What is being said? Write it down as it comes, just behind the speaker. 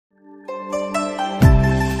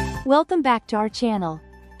Welcome back to our channel.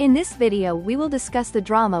 In this video we will discuss the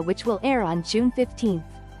drama which will air on June 15th.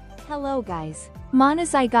 Hello guys.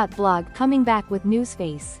 Monozygot blog coming back with news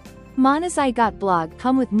face. Monozygot blog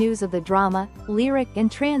come with news of the drama, lyric and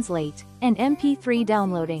translate, and MP3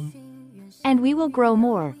 downloading. And we will grow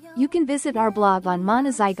more. You can visit our blog on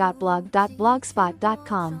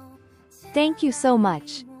monozigotblog.blogspot.com. Thank you so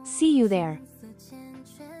much. See you there.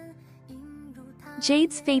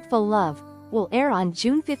 Jade's Fateful Love will air on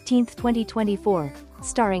June 15, 2024,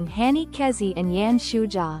 starring Hanni Kezi and Yan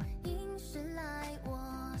Shuja.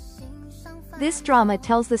 This drama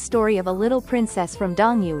tells the story of a little princess from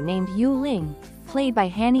Dongyu named Yu Ling, played by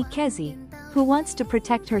Hanni Kezi, who wants to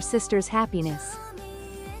protect her sister's happiness.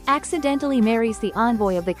 Accidentally marries the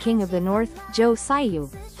envoy of the King of the North, Jo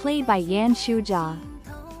Sayu, played by Yan Shuja.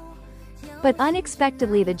 But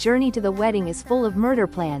unexpectedly the journey to the wedding is full of murder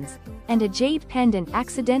plans, and a jade pendant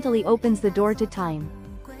accidentally opens the door to time.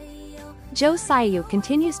 Jo Sayu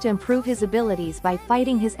continues to improve his abilities by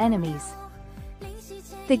fighting his enemies.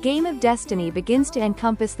 The game of destiny begins to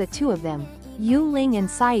encompass the two of them. Yu Ling and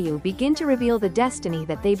Sayu begin to reveal the destiny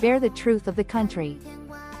that they bear the truth of the country.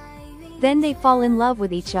 Then they fall in love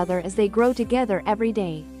with each other as they grow together every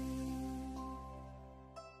day.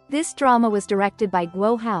 This drama was directed by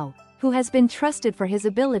Guo Hao, who has been trusted for his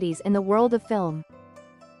abilities in the world of film.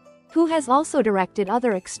 Who has also directed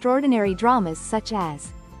other extraordinary dramas such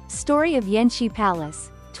as Story of Yanxi Palace,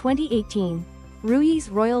 2018, Ruyi's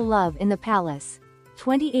Royal Love in the Palace,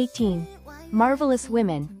 2018, Marvelous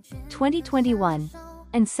Women, 2021,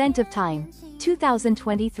 and Scent of Time,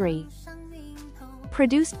 2023.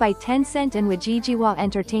 Produced by Tencent and Wajijiwa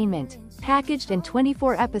Entertainment, packaged in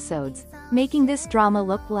 24 episodes, making this drama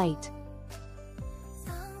look light.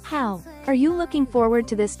 How are you looking forward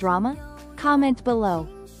to this drama? Comment below.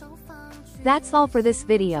 That's all for this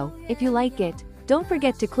video. If you like it, don't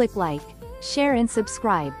forget to click like, share and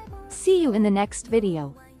subscribe. See you in the next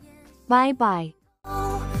video. Bye bye.